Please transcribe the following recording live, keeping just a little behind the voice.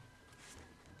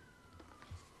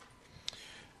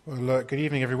Well, good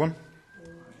evening, everyone.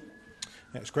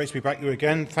 It's great to be back here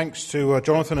again. Thanks to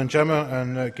Jonathan and Gemma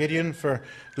and Gideon for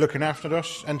looking after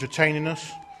us, entertaining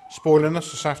us, spoiling us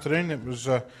this afternoon. It was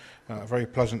very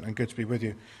pleasant and good to be with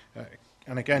you.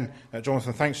 And again,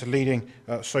 Jonathan, thanks for leading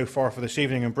so far for this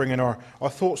evening and bringing our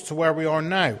thoughts to where we are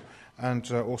now,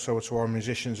 and also to our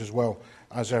musicians as well.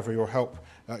 As ever, your help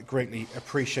greatly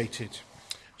appreciated.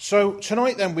 So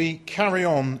tonight then we carry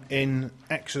on in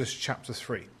Exodus chapter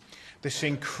 3. This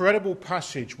incredible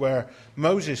passage where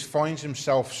Moses finds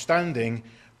himself standing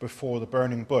before the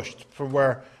burning bush, from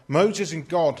where Moses and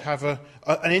God have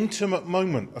an intimate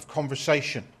moment of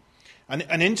conversation, an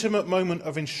intimate moment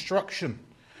of instruction,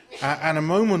 and a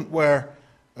moment where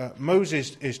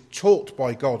Moses is taught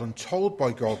by God and told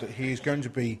by God that he is going to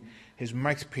be his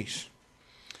mouthpiece.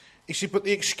 You see, but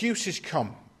the excuses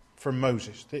come from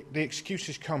Moses. The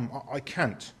excuses come, I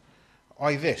can't,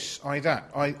 I this, I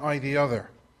that, I the other.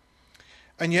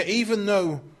 And yet, even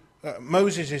though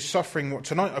Moses is suffering what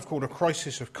tonight I've called a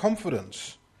crisis of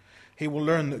confidence, he will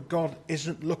learn that God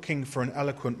isn't looking for an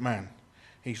eloquent man.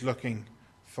 He's looking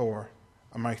for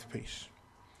a mouthpiece.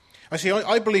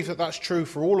 I believe that that's true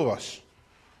for all of us.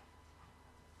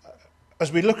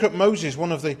 As we look at Moses,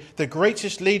 one of the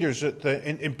greatest leaders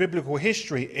in biblical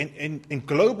history, in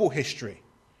global history,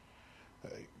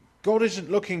 God isn't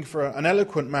looking for an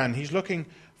eloquent man. He's looking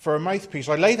for a mouthpiece.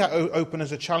 I lay that open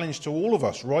as a challenge to all of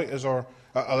us, right as our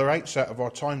outset of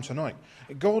our time tonight.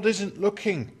 God isn't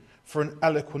looking for an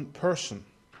eloquent person.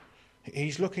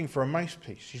 He's looking for a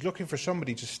mouthpiece. He's looking for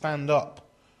somebody to stand up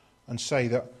and say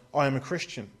that I am a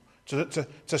Christian.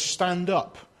 To stand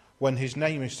up when his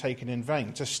name is taken in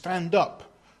vain. To stand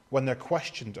up when they're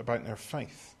questioned about their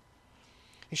faith.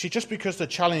 You see, just because the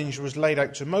challenge was laid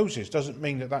out to Moses doesn't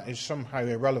mean that is somehow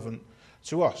irrelevant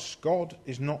to us. God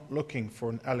is not looking for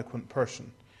an eloquent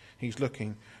person. He's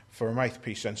looking for a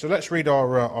mouthpiece. And so let's read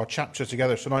our chapter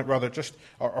together tonight, rather just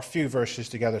our few verses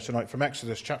together tonight from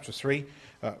Exodus chapter 3,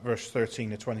 verse 13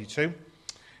 to 22.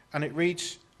 And it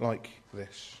reads like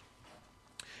this.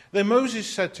 Then Moses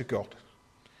said to God,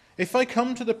 if I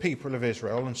come to the people of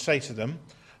Israel and say to them,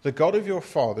 the God of your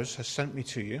fathers has sent me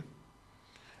to you,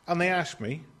 and they ask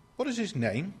me, what is his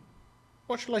name?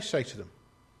 What shall I say to them?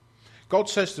 God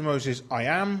says to Moses, I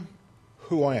am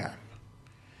who I am.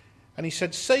 And he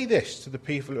said, say this to the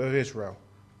people of Israel,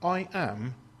 I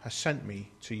am has sent me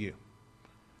to you.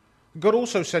 God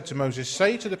also said to Moses,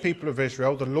 say to the people of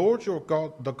Israel, the Lord your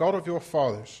God, the God of your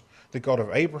fathers, the God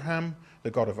of Abraham,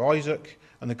 the God of Isaac,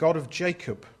 and the God of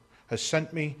Jacob, has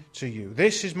sent me to you.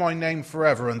 This is my name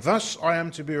forever, and thus I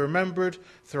am to be remembered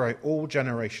throughout all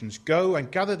generations. Go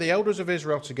and gather the elders of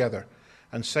Israel together,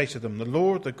 and say to them, the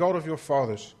Lord, the God of your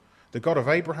fathers, the God of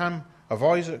Abraham, of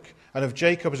Isaac, and of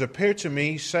Jacob has appeared to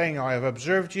me, saying, I have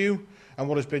observed you and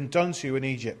what has been done to you in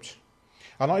Egypt.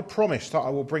 And I promise that I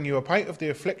will bring you up out of the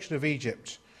affliction of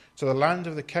Egypt to the land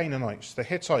of the Canaanites, the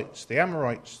Hittites, the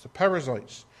Amorites, the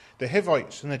Perizzites, the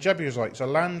Hivites, and the Jebusites, a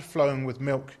land flowing with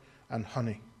milk and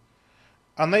honey.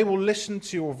 And they will listen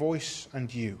to your voice,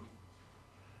 and you,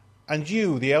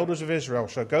 the elders of Israel,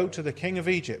 shall go to the king of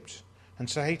Egypt and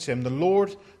say to him, the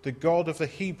Lord, the God of the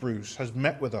Hebrews, has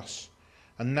met with us.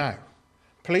 And now,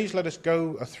 please let us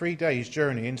go a 3 days'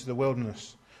 journey into the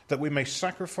wilderness, that we may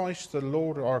sacrifice to the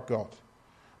Lord our God.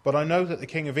 But I know that the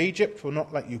king of Egypt will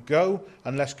not let you go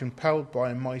unless compelled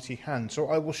by a mighty hand. So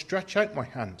I will stretch out my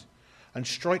hand and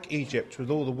strike Egypt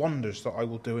with all the wonders that I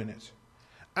will do in it.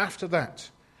 After that,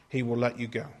 he will let you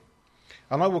go.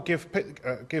 And I will give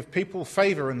people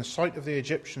favor in the sight of the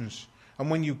Egyptians. And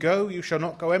when you go, you shall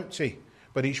not go empty.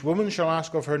 But each woman shall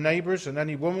ask of her neighbours and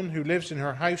any woman who lives in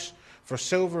her house for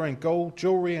silver and gold,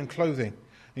 jewellery and clothing.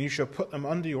 And you shall put them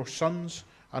under your sons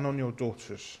and on your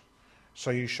daughters.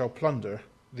 So you shall plunder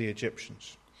the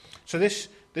Egyptians. So this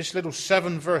little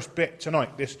 7-verse bit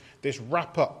tonight, this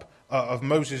wrap-up of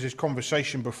Moses'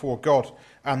 conversation before God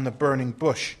and the burning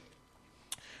bush.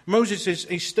 Moses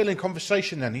he's still in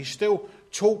conversation then. He's still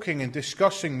talking and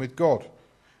discussing with God.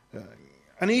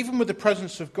 And even with the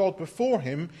presence of God before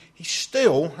him, he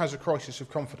still has a crisis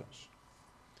of confidence.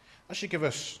 That should give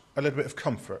us a little bit of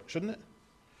comfort, shouldn't it?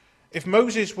 If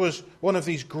Moses was one of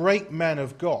these great men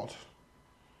of God,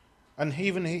 and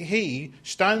even he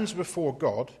stands before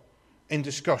God in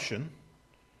discussion,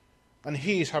 and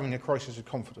he is having a crisis of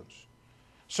confidence.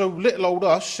 So little old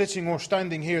us, sitting or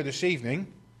standing here this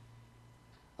evening,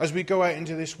 as we go out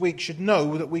into this week, should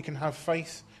know that we can have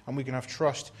faith, and we can have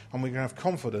trust, and we can have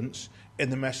confidence in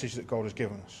the message that God has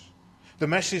given us. The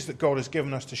message that God has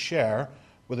given us to share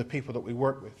with the people that we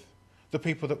work with, the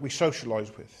people that we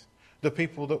socialise with, the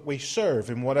people that we serve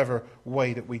in whatever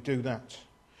way that we do that.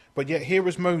 But yet here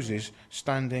is Moses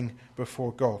standing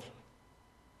before God.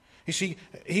 You see,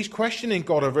 he's questioning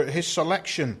God over his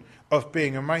selection of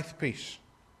being a mouthpiece.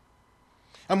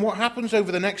 And what happens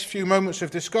over the next few moments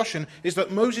of discussion is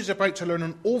that Moses is about to learn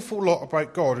an awful lot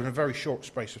about God in a very short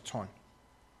space of time.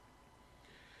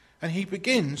 And he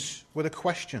begins with a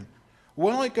question.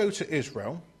 When I go to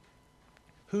Israel,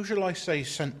 who shall I say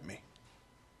sent me?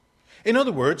 In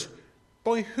other words,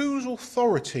 by whose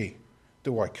authority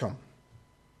do I come?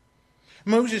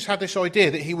 Moses had this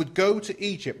idea that he would go to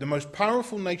Egypt, the most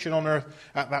powerful nation on earth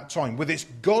at that time, with its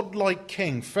godlike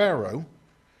king, Pharaoh.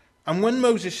 And when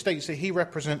Moses states that he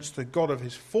represents the God of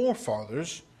his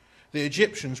forefathers, the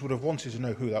Egyptians would have wanted to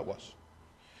know who that was.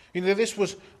 You know, this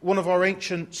was one of our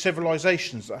ancient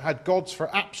civilizations that had gods for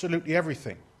absolutely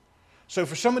everything. So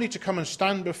for somebody to come and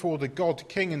stand before the God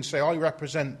king and say, I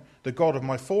represent the God of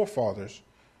my forefathers,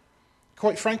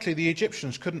 quite frankly, the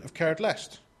Egyptians couldn't have cared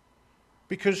less,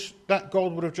 because that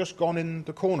God would have just gone in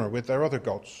the corner with their other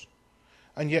gods.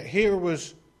 And yet here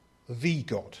was the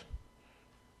God,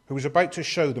 who was about to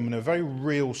show them in a very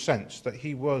real sense that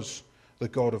he was the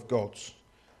God of gods,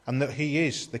 and that he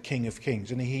is the King of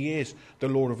kings, and he is the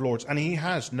Lord of lords, and he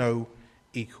has no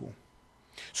equal.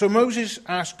 So Moses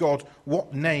asked God,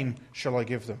 what name shall I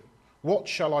give them? What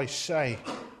shall I say?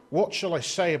 What shall I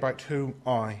say about who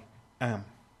I am?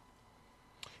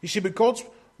 You see, but God's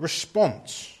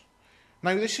response...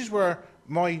 Now, this is where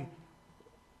my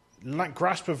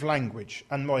grasp of language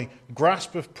and my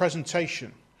grasp of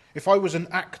presentation, if I was an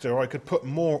actor, I could put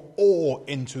more awe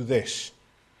into this.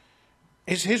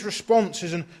 His response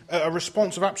is a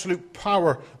response of absolute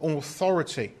power and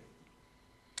authority.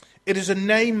 It is a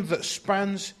name that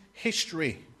spans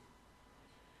history.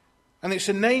 And it's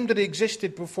a name that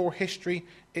existed before history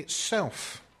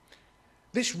itself.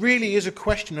 This really is a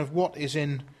question of what is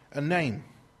in a name.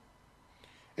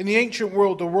 In the ancient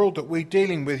world, the world that we're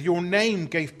dealing with, your name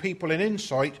gave people an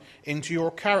insight into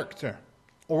your character,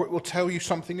 or it will tell you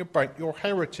something about your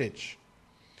heritage.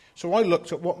 So I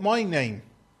looked at what my name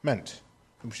meant,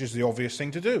 which is the obvious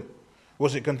thing to do.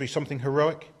 Was it going to be something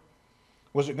heroic?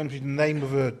 Was it going to be the name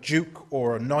of a duke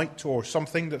or a knight or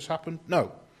something that's happened?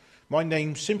 No. My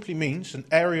name simply means an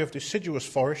area of deciduous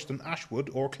forest, an ashwood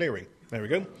or clearing. There we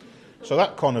go. So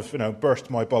that kind of, burst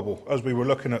my bubble as we were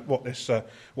looking at what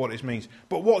this means.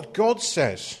 But what God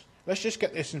says, let's just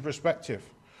get this in perspective.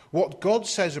 What God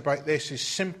says about this is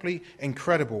simply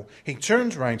incredible. He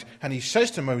turns around and he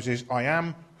says to Moses, I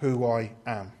am who I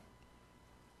am.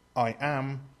 I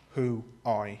am who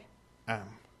I am.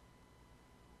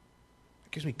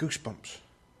 It gives me goosebumps.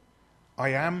 I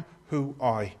am who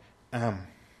I am.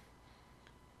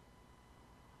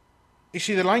 You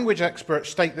see, the language experts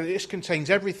state that this contains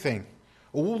everything.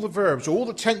 All the verbs, all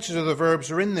the tenses of the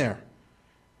verbs are in there.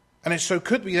 And it so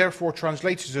could be therefore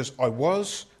translated as I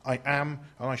was, I am,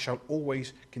 and I shall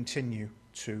always continue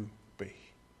to be.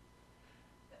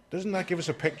 Doesn't that give us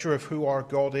a picture of who our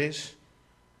God is?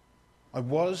 I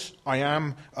was, I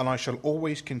am, and I shall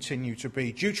always continue to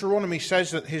be. Deuteronomy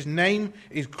says that his name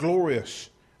is glorious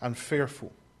and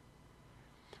fearful.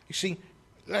 You see,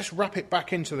 let's wrap it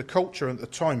back into the culture at the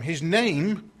time. His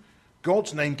name,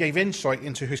 God's name, gave insight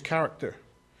into his character.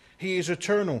 He is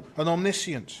eternal and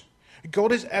omniscient.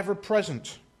 God is ever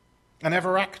present and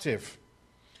ever active.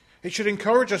 It should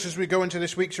encourage us as we go into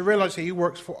this week to realize that he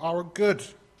works for our good.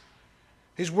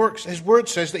 His word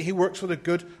says that he works for the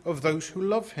good of those who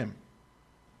love him.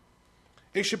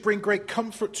 It should bring great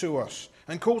comfort to us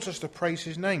and cause us to praise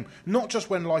his name, not just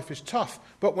when life is tough,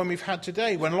 but when we've had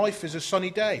today, when life is a sunny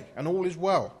day and all is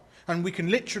well. And we can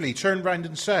literally turn round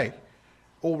and say,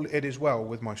 all it is well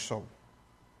with my soul.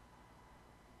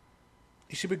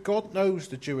 You see, but God knows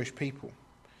the Jewish people.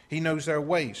 He knows their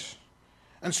ways.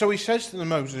 And so he says to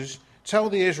Moses, tell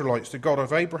the Israelites the God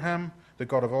of Abraham, the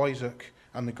God of Isaac,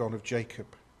 and the God of Jacob.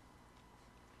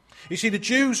 You see, the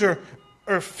Jews are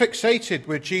fixated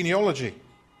with genealogy.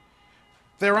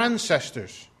 Their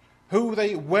ancestors,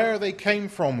 where they came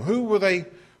from, who were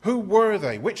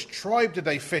they, which tribe did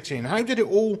they fit in, how did it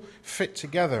all fit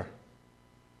together?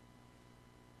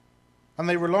 And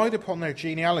they relied upon their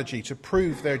genealogy to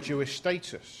prove their Jewish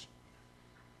status.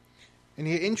 And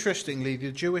yet, interestingly,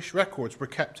 the Jewish records were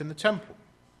kept in the temple.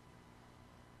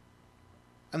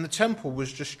 And the temple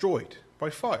was destroyed by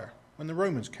fire when the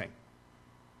Romans came.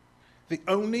 The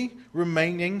only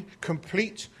remaining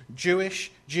complete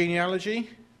Jewish genealogy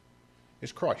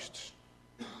is Christ's.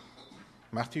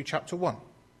 Matthew chapter 1.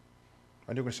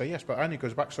 And you're going to say, yes, but it only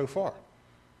goes back so far.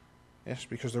 Yes,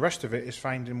 because the rest of it is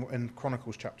found in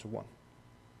Chronicles chapter 1.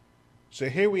 So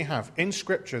here we have, in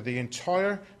Scripture, the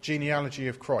entire genealogy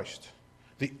of Christ,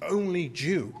 the only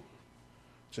Jew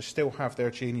to still have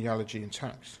their genealogy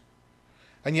intact.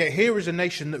 And yet here is a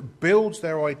nation that builds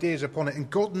their ideas upon it, and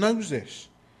God knows this.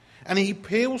 And he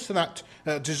appeals to that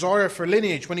desire for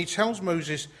lineage when he tells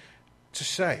Moses to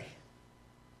say.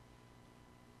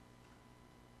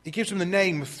 He gives them the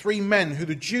name of 3 men who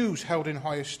the Jews held in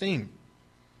high esteem.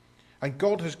 And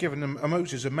God has given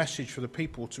Moses a message for the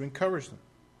people to encourage them.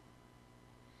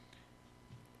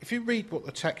 If you read what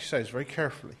the text says very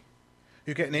carefully,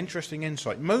 you get an interesting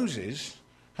insight. Moses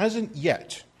hasn't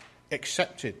yet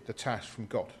accepted the task from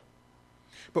God.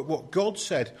 But what God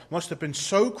said must have been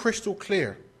so crystal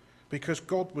clear because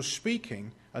God was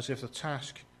speaking as if the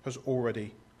task has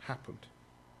already happened.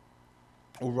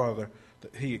 Or rather,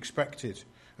 that he expected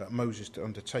Moses to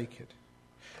undertake it.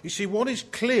 You see, what is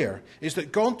clear is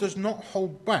that God does not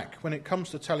hold back when it comes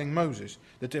to telling Moses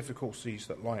the difficulties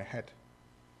that lie ahead.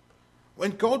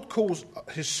 When God calls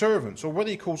his servants, or whether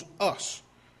he calls us,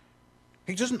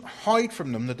 he doesn't hide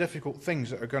from them the difficult things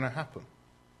that are going to happen.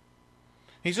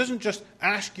 He doesn't just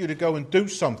ask you to go and do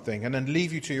something and then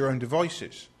leave you to your own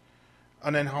devices.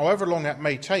 And then however long that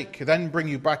may take, then bring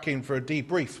you back in for a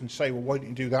debrief and say, well, why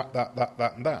didn't you do that,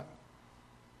 and that?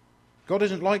 God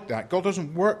isn't like that. God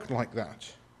doesn't work like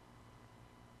that.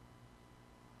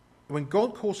 When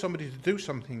God calls somebody to do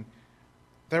something,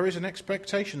 there is an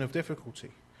expectation of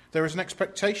difficulty. There is an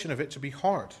expectation of it to be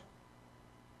hard.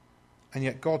 And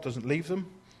yet God doesn't leave them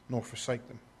nor forsake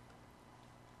them.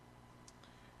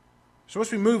 So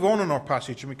as we move on in our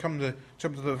passage and we come to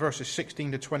the verses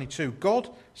 16 to 22, God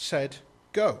said,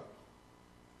 go.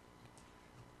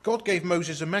 God gave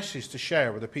Moses a message to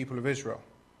share with the people of Israel.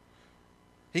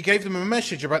 He gave them a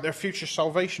message about their future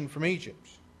salvation from Egypt.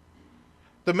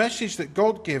 The message that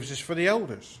God gives is for the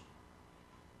elders.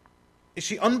 You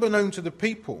see, unbeknown to the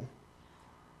people,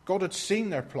 God had seen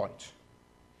their plight.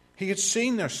 He had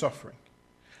seen their suffering.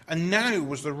 And now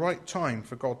was the right time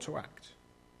for God to act.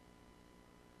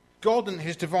 God in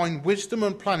his divine wisdom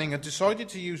and planning had decided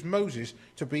to use Moses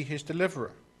to be his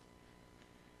deliverer.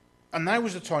 And now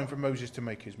was the time for Moses to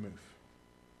make his move.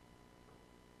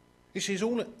 You see, it's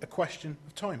all a question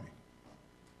of timing.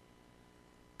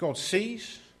 God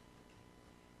sees,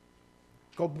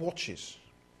 God watches,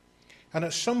 and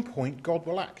at some point God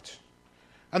will act.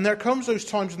 And there comes those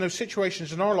times and those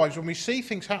situations in our lives when we see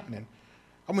things happening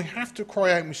and we have to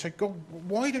cry out and we say, God,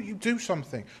 why don't you do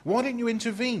something? Why don't you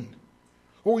intervene?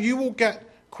 Or you will get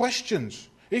questions.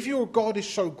 If your God is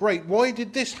so great, why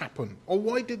did this happen? Or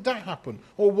why did that happen?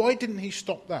 Or why didn't he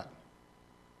stop that?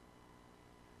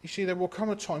 You see, there will come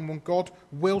a time when God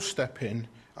will step in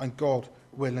and God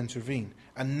will intervene.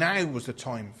 And now was the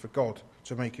time for God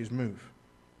to make his move.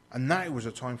 And now was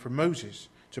the time for Moses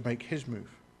to make his move.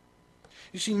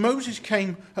 You see, Moses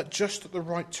came at just at the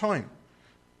right time.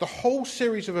 The whole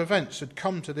series of events had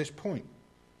come to this point.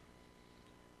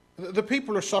 The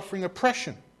people are suffering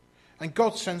oppression, and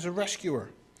God sends a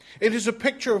rescuer. It is a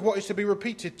picture of what is to be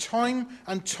repeated time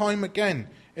and time again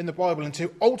in the Bible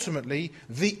until ultimately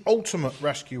the ultimate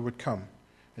rescue would come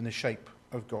in the shape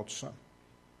of God's Son.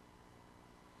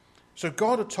 So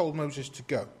God had told Moses to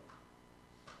go,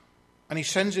 and he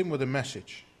sends him with a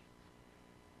message.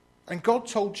 And God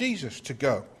told Jesus to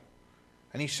go,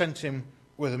 and he sent him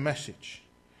with a message.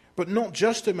 But not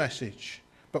just a message,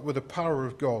 but with the power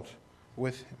of God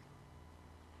with him.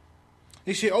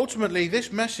 You see, ultimately,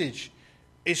 this message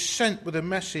is sent with a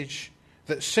message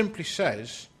that simply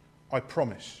says, I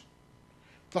promise.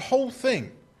 The whole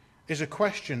thing is a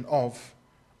question of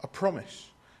a promise.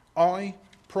 I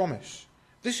promise.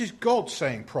 This is God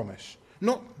saying promise,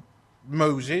 not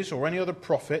Moses or any other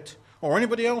prophet or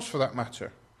anybody else for that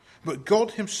matter, but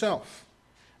God himself.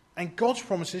 And God's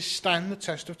promises stand the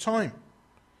test of time.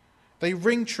 They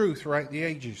ring true throughout the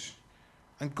ages,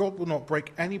 and God will not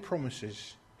break any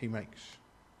promises he makes.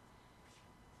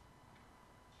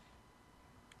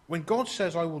 When God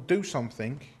says, I will do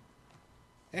something,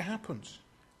 it happens.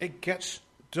 It gets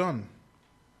done.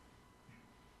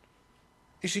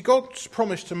 You see, God's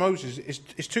promise to Moses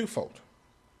is twofold.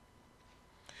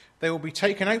 They will be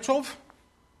taken out of,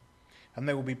 and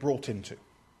they will be brought into.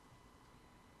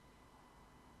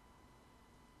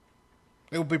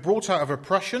 They will be brought out of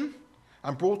oppression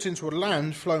and brought into a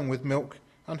land flowing with milk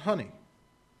and honey.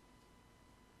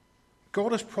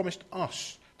 God has promised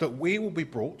us that we will be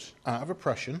brought out of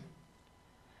oppression,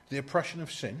 the oppression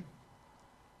of sin,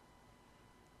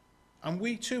 and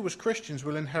we too as Christians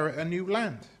will inherit a new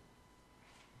land.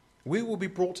 We will be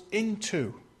brought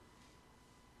into,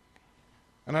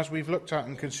 and as we've looked at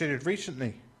and considered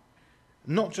recently,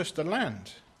 not just a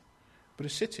land, but a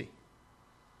city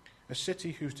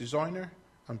whose designer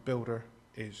and builder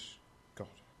is God.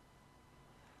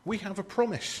 We have a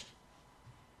promise.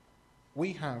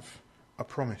 we have a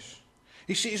promise.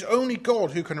 You see, it's only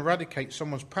God who can eradicate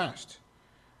someone's past,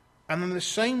 and then the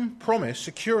same promise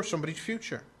secures somebody's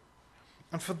future.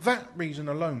 And for that reason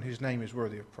alone, his name is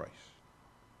worthy of praise.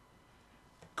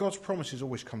 God's promises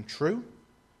always come true.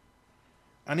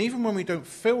 And even when we don't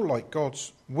feel like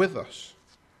God's with us,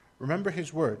 remember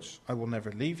his words, I will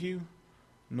never leave you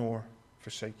nor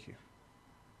forsake you.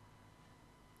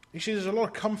 You see, there's a lot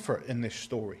of comfort in this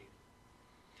story.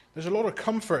 There's a lot of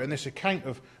comfort in this account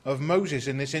of Moses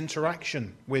in this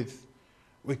interaction with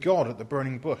God at the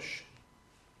burning bush.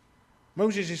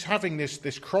 Moses is having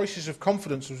this crisis of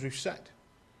confidence, as we've said.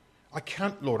 I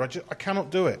can't, Lord, I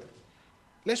cannot do it.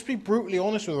 Let's be brutally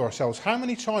honest with ourselves. How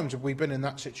many times have we been in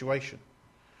that situation?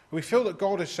 We feel that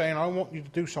God is saying, I want you to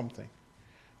do something.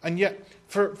 And yet,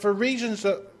 for reasons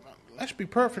that, let's be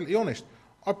perfectly honest,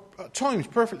 are at times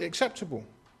perfectly acceptable,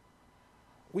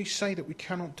 we say that we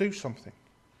cannot do something.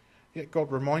 Yet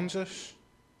God reminds us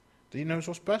that he knows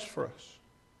what's best for us.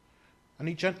 And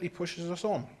he gently pushes us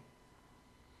on.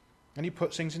 And he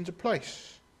puts things into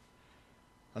place.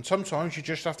 And sometimes you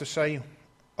just have to say,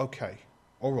 okay,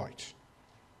 all right,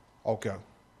 I'll go.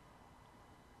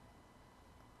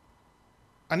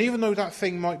 And even though that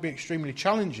thing might be extremely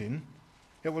challenging,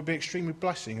 it would be extremely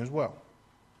blessing as well.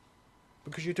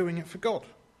 Because you're doing it for God.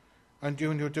 And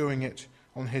you're doing it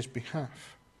on his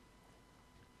behalf.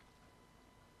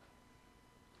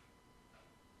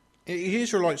 The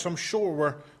Israelites, I'm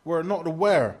sure, were not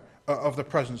aware of the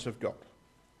presence of God.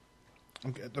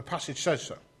 The passage says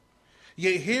so.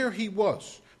 Yet here he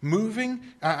was, moving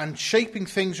and shaping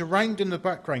things around in the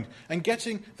background and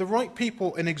getting the right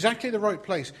people in exactly the right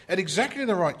place at exactly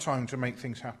the right time to make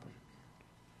things happen.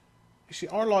 You see,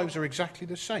 our lives are exactly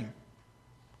the same.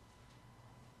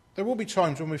 There will be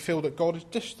times when we feel that God is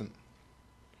distant,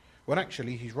 when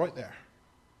actually he's right there,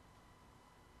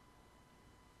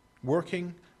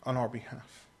 working on our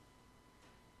behalf.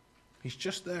 He's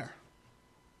just there.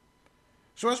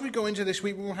 So as we go into this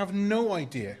week, we will have no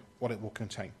idea what it will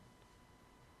contain.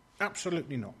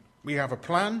 Absolutely not. We have a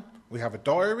plan, we have a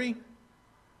diary,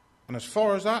 and as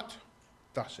far as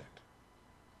that's it.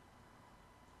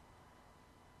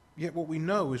 Yet what we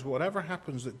know is whatever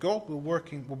happens, that God will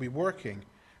be working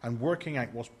and working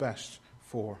out what's best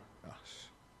for us.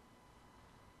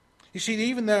 You see,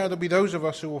 even there'll be those of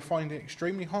us who will find it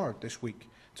extremely hard this week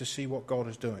to see what God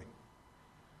is doing.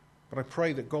 But I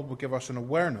pray that God will give us an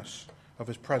awareness of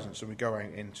his presence as we go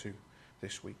out into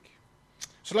this week.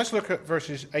 So let's look at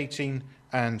verses 18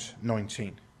 and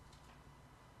 19.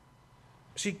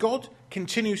 See, God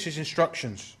continues his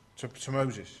instructions to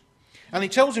Moses. And he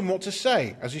tells him what to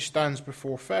say as he stands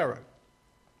before Pharaoh.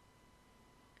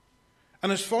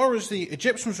 And as far as the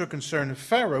Egyptians were concerned,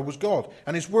 Pharaoh was God,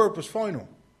 and his word was final.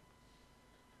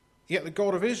 Yet the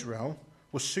God of Israel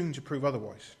was soon to prove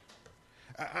otherwise.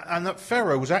 And that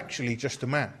Pharaoh was actually just a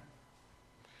man.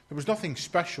 There was nothing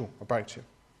special about him,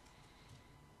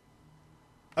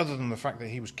 other than the fact that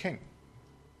he was king.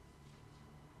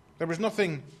 There was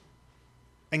nothing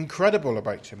incredible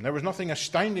about him. There was nothing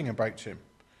astounding about him.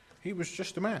 He was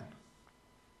just a man.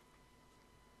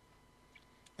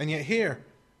 And yet here,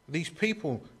 these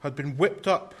people had been whipped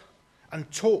up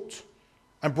and taught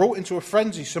and brought into a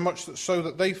frenzy so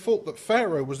that they thought that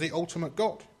Pharaoh was the ultimate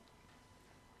God.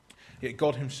 Yet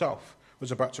God himself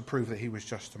was about to prove that he was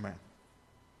just a man.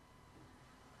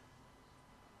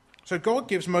 So God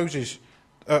gives Moses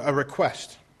a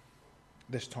request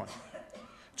this time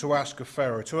to ask of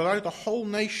Pharaoh to allow the whole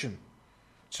nation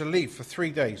to leave for 3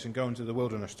 days and go into the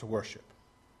wilderness to worship.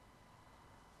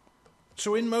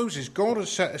 So in Moses, God has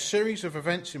set a series of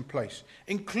events in place,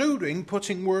 including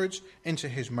putting words into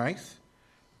his mouth.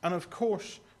 And of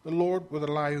course, the Lord would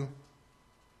allow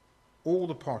all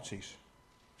the parties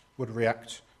would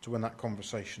react to when that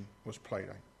conversation was played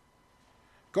out.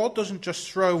 God doesn't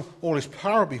just throw all his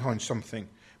power behind something,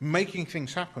 making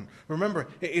things happen. Remember,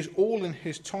 it is all in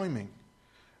his timing.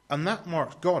 And that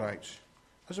marks God out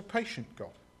as a patient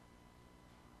God.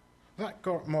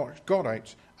 That marks God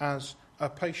out as a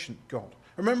patient God.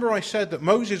 Remember I said that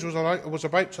Moses was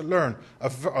about to learn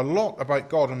a lot about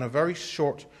God in a very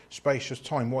short, spacious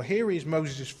time. Well, here is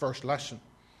Moses' first lesson,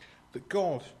 that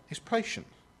God is patient.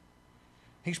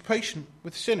 He's patient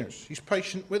with sinners. He's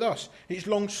patient with us. He's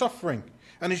long-suffering.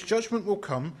 And his judgment will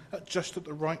come just at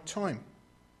the right time.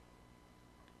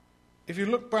 If you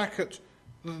look back at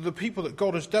the people that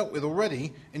God has dealt with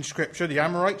already in Scripture, the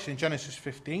Amorites in Genesis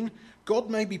 15, God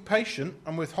may be patient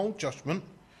and withhold judgment,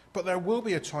 but there will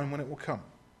be a time when it will come.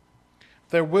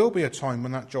 There will be a time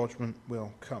when that judgment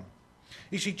will come.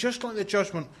 You see, just like the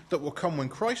judgment that will come when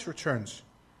Christ returns,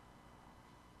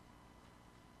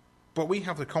 But we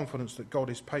have the confidence that God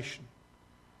is patient,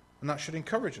 and that should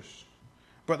encourage us.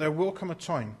 But there will come a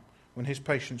time when his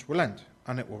patience will end,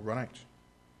 and it will run out.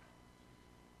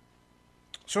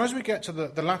 So as we get to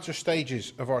the latter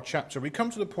stages of our chapter, we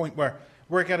come to the point where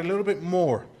we get a little bit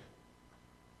more,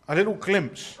 a little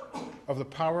glimpse of the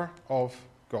power of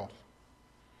God.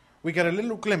 We get a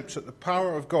little glimpse at the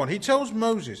power of God. He tells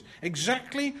Moses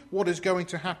exactly what is going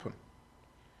to happen.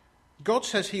 God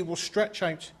says he will stretch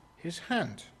out his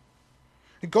hand.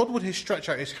 God would stretch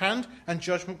out his hand and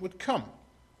judgment would come.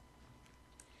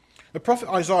 The prophet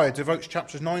Isaiah devotes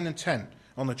chapters 9 and 10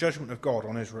 on the judgment of God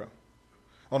on Israel,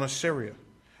 on Assyria.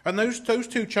 And those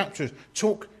two chapters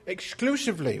talk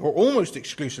exclusively, or almost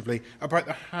exclusively, about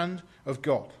the hand of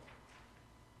God.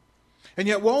 And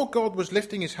yet while God was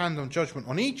lifting his hand on judgment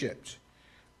on Egypt,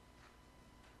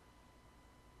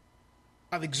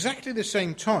 at exactly the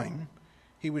same time,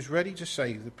 he was ready to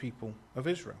save the people of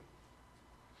Israel.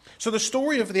 So the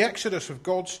story of the exodus of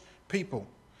God's people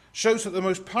shows that the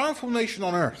most powerful nation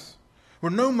on earth were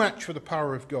no match for the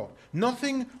power of God.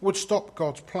 Nothing would stop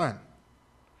God's plan.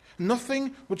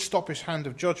 Nothing would stop his hand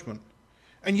of judgment.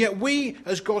 And yet we,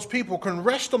 as God's people, can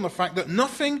rest on the fact that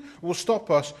nothing will stop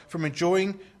us from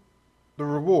enjoying the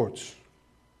rewards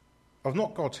of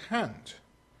not God's hand,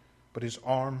 but his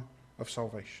arm of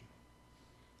salvation.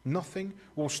 Nothing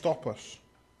will stop us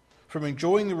from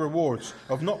enjoying the rewards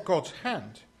of not God's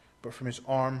hand, but from his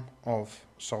arm of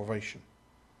salvation.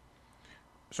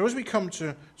 So as we come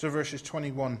to verses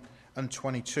 21 and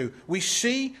 22, we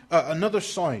see another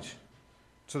side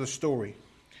to the story,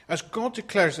 as God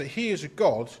declares that he is a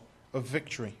God of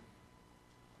victory.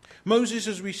 Moses,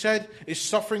 as we said, is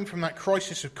suffering from that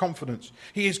crisis of confidence.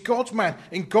 He is God's man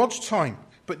in God's time,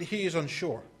 but he is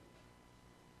unsure.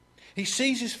 He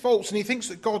sees his faults and he thinks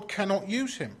that God cannot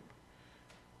use him.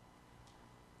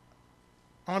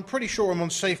 I'm pretty sure I'm on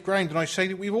safe ground and I say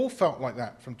that we've all felt like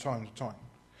that from time to time.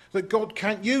 That God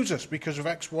can't use us because of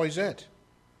X, Y, Z.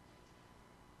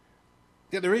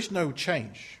 Yet there is no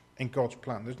change in God's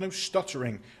plan. There's no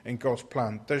stuttering in God's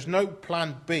plan. There's no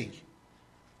plan B.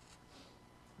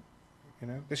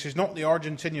 This is not the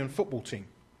Argentinian football team.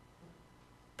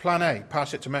 Plan A,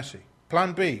 pass it to Messi.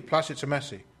 Plan B, pass it to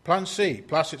Messi. Plan C,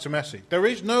 pass it to Messi. There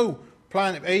is no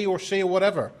plan A or C or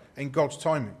whatever in God's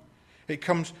timing. It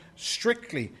comes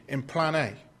strictly in plan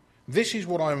A. This is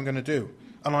what I'm going to do,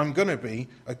 and I'm going to be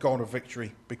a God of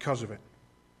victory because of it.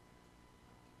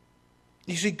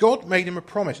 You see, God made him a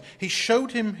promise. He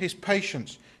showed him his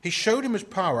patience. He showed him his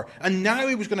power, and now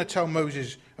he was going to tell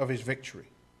Moses of his victory.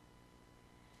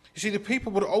 You see, the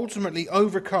people would ultimately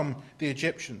overcome the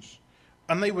Egyptians,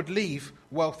 and they would leave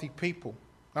wealthy people.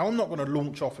 Now, I'm not going to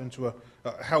launch off into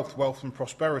a health, wealth, and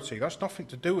prosperity. That's nothing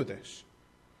to do with this.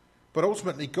 But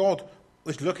ultimately, God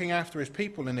is looking after his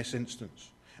people in this instance.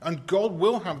 And God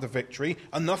will have the victory,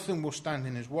 and nothing will stand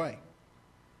in his way.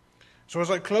 So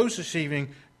as I close this evening,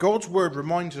 God's word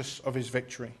reminds us of his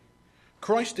victory.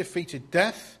 Christ defeated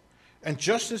death, and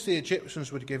just as the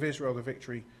Egyptians would give Israel the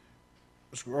victory,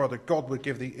 rather God would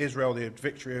give Israel the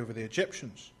victory over the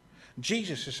Egyptians,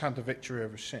 Jesus has had the victory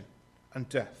over sin and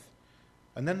death.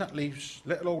 And then that leaves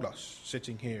little old us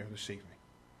sitting here this evening.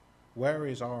 Where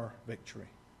is our victory?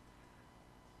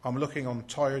 I'm looking on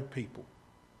tired people.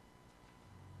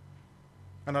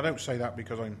 And I don't say that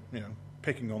because I'm,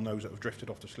 picking on those that have drifted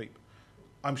off to sleep.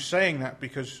 I'm saying that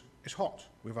because it's hot.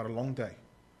 We've had a long day.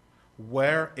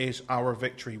 Where is our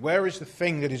victory? Where is the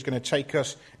thing that is going to take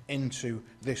us into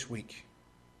this week?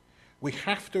 We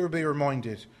have to be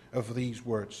reminded of these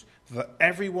words, that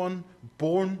everyone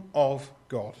born of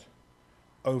God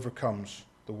overcomes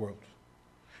the world.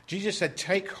 Jesus said,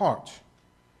 "Take heart,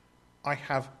 I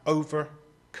have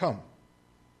overcome."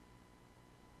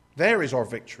 There is our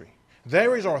victory.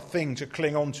 There is our thing to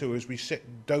cling on to as we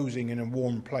sit dozing in a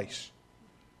warm place.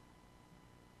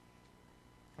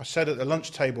 I said at the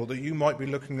lunch table that you might be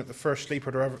looking at the first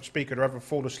speaker to ever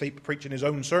fall asleep preaching his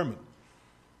own sermon.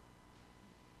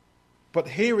 But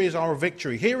here is our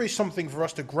victory. Here is something for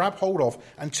us to grab hold of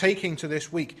and take into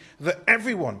this week. That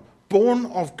everyone born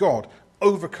of God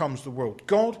overcomes the world.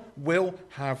 God will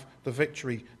have the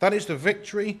victory. That is the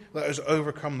victory that has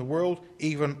overcome the world,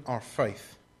 even our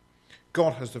faith.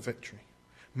 God has the victory.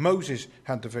 Moses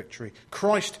had the victory.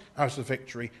 Christ has the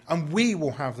victory. And we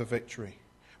will have the victory.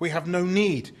 We have no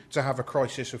need to have a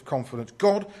crisis of confidence.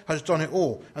 God has done it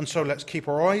all. And so let's keep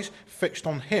our eyes fixed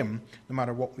on him no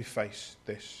matter what we face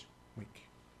this week.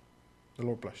 The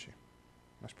Lord bless you.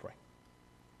 Let's pray.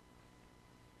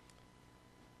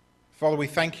 Father, we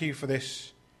thank you for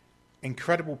this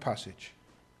incredible passage.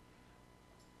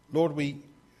 Lord, we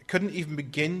couldn't even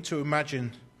begin to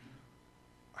imagine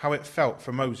how it felt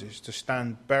for Moses to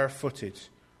stand barefooted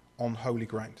on holy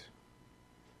ground.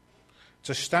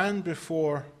 To stand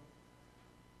before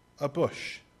a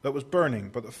bush that was burning,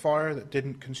 but the fire that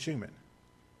didn't consume it.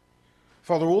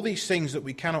 Father, all these things that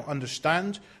we cannot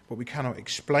understand, but we cannot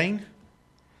explain,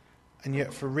 and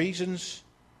yet for reasons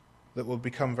that will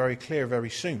become very clear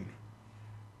very soon,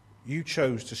 you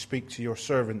chose to speak to your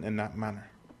servant in that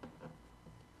manner.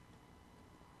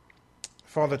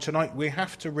 Father, tonight we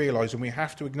have to realize and we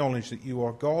have to acknowledge that you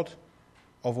are God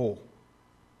of all.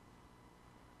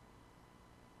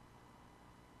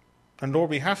 And Lord,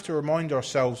 we have to remind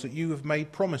ourselves that you have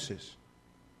made promises.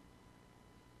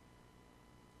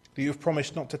 That you've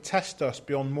promised not to test us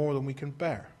beyond more than we can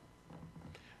bear.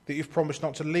 That you've promised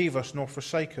not to leave us nor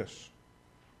forsake us.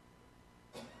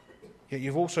 Yet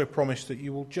you've also promised that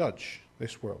you will judge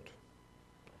this world.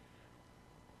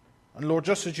 And Lord,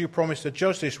 just as you promised to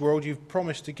judge this world, you've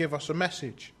promised to give us a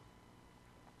message.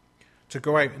 To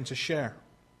go out and to share.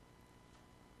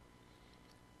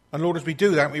 And Lord, as we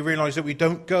do that, we realize that we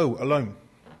don't go alone.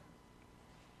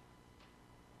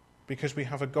 Because we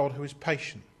have a God who is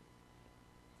patient.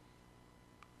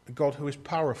 A God who is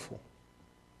powerful.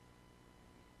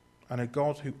 And a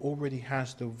God who already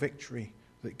has the victory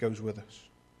that goes with us.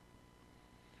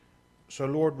 So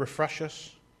Lord, refresh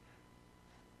us.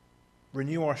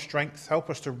 Renew our strength. Help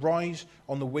us to rise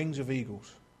on the wings of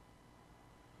eagles.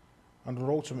 And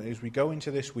Lord, ultimately, as we go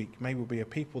into this week, may we be a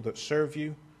people that serve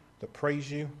you, that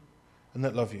praise you, and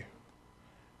that love you.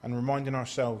 And reminding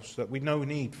ourselves that we no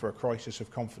need for a crisis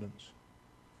of confidence.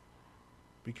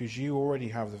 Because you already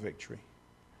have the victory.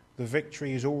 The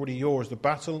victory is already yours. The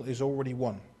battle is already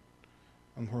won.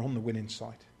 And we're on the winning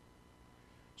side.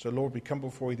 So Lord, we come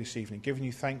before you this evening, giving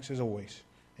you thanks as always.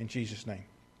 In Jesus' name,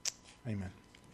 amen.